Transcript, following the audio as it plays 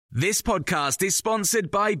This podcast is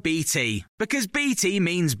sponsored by BT, because BT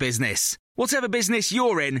means business. Whatever business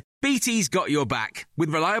you're in, BT's got your back, with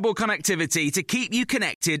reliable connectivity to keep you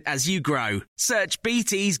connected as you grow. Search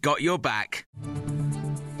BT's got your back.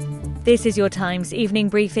 This is your Times evening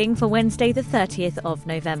briefing for Wednesday the 30th of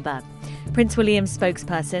November. Prince William's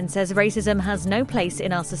spokesperson says racism has no place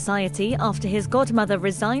in our society after his godmother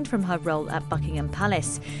resigned from her role at Buckingham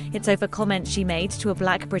Palace. It's over comments she made to a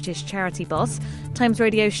black British charity boss. Times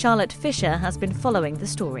Radio's Charlotte Fisher has been following the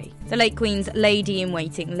story. The late Queen's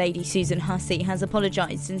lady-in-waiting, Lady Susan Hussey, has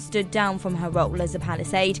apologised and stood down from her role as a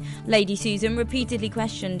palace aide. Lady Susan repeatedly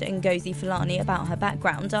questioned Ngozi Fulani about her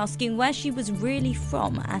background, asking where she was really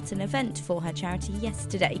from at an event for her charity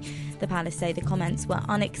yesterday. The palace say the comments were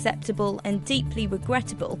unacceptable and deeply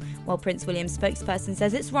regrettable, while Prince William's spokesperson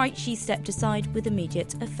says it's right she stepped aside with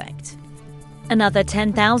immediate effect. Another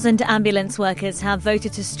 10,000 ambulance workers have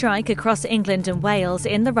voted to strike across England and Wales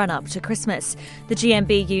in the run-up to Christmas. The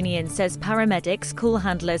GMB union says paramedics, call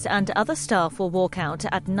handlers and other staff will walk out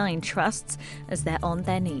at 9 trusts as they're on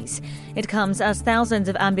their knees. It comes as thousands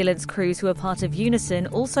of ambulance crews who are part of Unison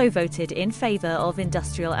also voted in favour of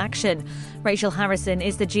industrial action. Rachel Harrison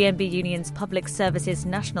is the GMB union's Public Services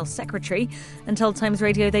National Secretary and told Times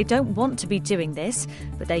Radio they don't want to be doing this,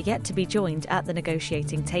 but they're yet to be joined at the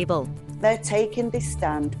negotiating table. They're taking this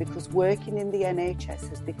stand because working in the NHS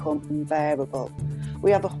has become unbearable.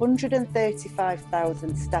 We have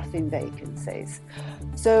 135,000 staffing vacancies.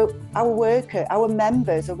 So our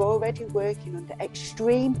members are already working under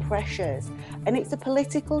extreme pressures, and it's a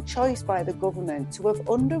political choice by the government to have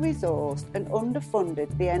under-resourced and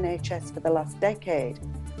underfunded the NHS for the last decade.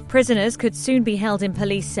 Prisoners could soon be held in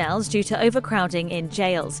police cells due to overcrowding in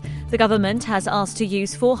jails. The government has asked to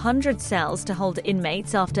use 400 cells to hold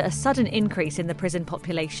inmates after a sudden increase in the prison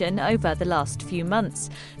population over the last few months.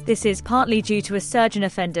 This is partly due to a surge in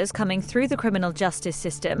offenders coming through the criminal justice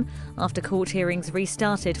system after court hearings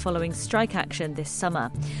restarted following strike action this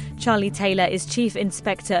summer. Charlie Taylor is Chief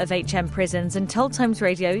Inspector of HM Prisons and told Times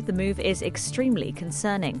Radio the move is extremely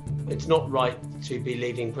concerning. It's not right to be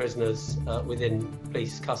leaving prisoners within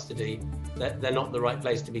police custody. They're not the right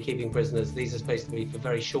place to be keeping prisoners. These are supposed to be for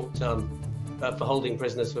very short term, for holding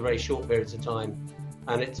prisoners for very short periods of time.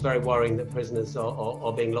 And it's very worrying that prisoners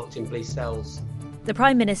are being locked in police cells. The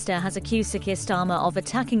Prime Minister has accused Sir Keir Starmer of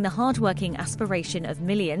attacking the hard-working aspiration of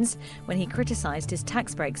millions when he criticised his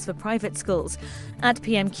tax breaks for private schools. At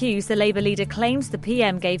PMQs, the Labour leader claims the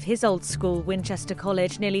PM gave his old school, Winchester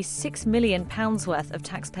College, nearly £6 million worth of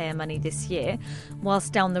taxpayer money this year,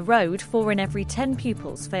 whilst down the road, 4 in every 10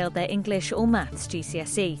 pupils failed their English or maths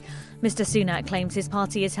GCSE. Mr Sunak claims his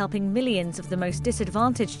party is helping millions of the most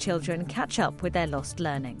disadvantaged children catch up with their lost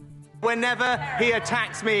learning. Whenever he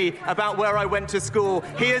attacks me about where I went to school,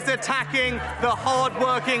 he is attacking the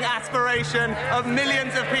hard-working aspiration of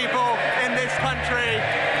millions of people in this country.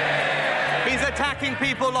 He's attacking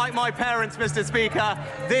people like my parents, Mr. Speaker.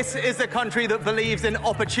 This is a country that believes in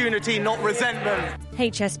opportunity, not resentment.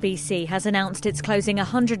 HSBC has announced it's closing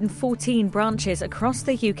 114 branches across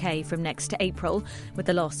the UK from next April, with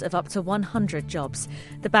the loss of up to 100 jobs.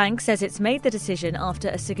 The bank says it's made the decision after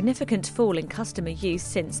a significant fall in customer use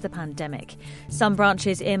since the pandemic. Some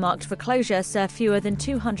branches earmarked for closure serve fewer than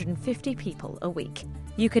 250 people a week.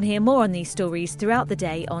 You can hear more on these stories throughout the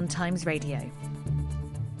day on Times Radio.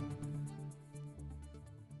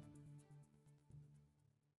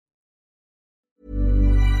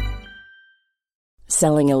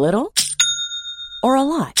 Selling a little or a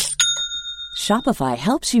lot? Shopify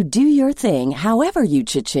helps you do your thing however you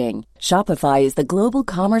cha-ching. Shopify is the global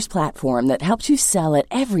commerce platform that helps you sell at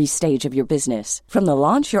every stage of your business. From the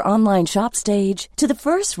launch your online shop stage to the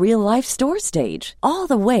first real-life store stage, all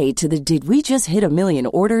the way to the did we just hit a million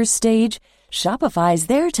orders stage. Shopify is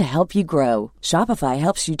there to help you grow. Shopify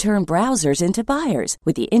helps you turn browsers into buyers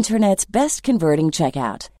with the internet's best converting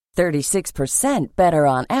checkout. 36% better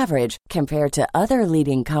on average compared to other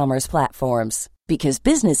leading commerce platforms. Because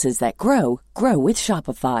businesses that grow, grow with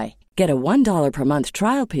Shopify. Get a $1 per month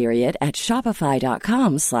trial period at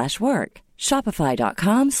shopify.com/work.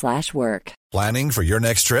 Shopify.com/work. Planning for your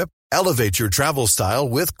next trip? Elevate your travel style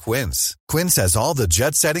with Quince. Quince has all the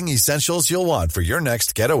jet-setting essentials you'll want for your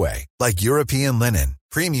next getaway, like European linen,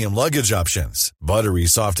 premium luggage options, buttery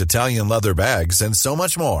soft Italian leather bags, and so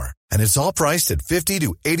much more. And it's all priced at 50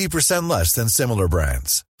 to 80% less than similar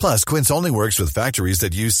brands. Plus, Quince only works with factories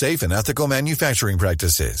that use safe and ethical manufacturing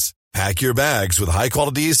practices. Pack your bags with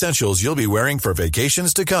high-quality essentials you'll be wearing for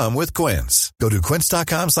vacations to come with Quince. Go to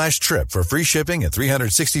quince.com/trip for free shipping and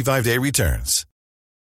 365-day returns.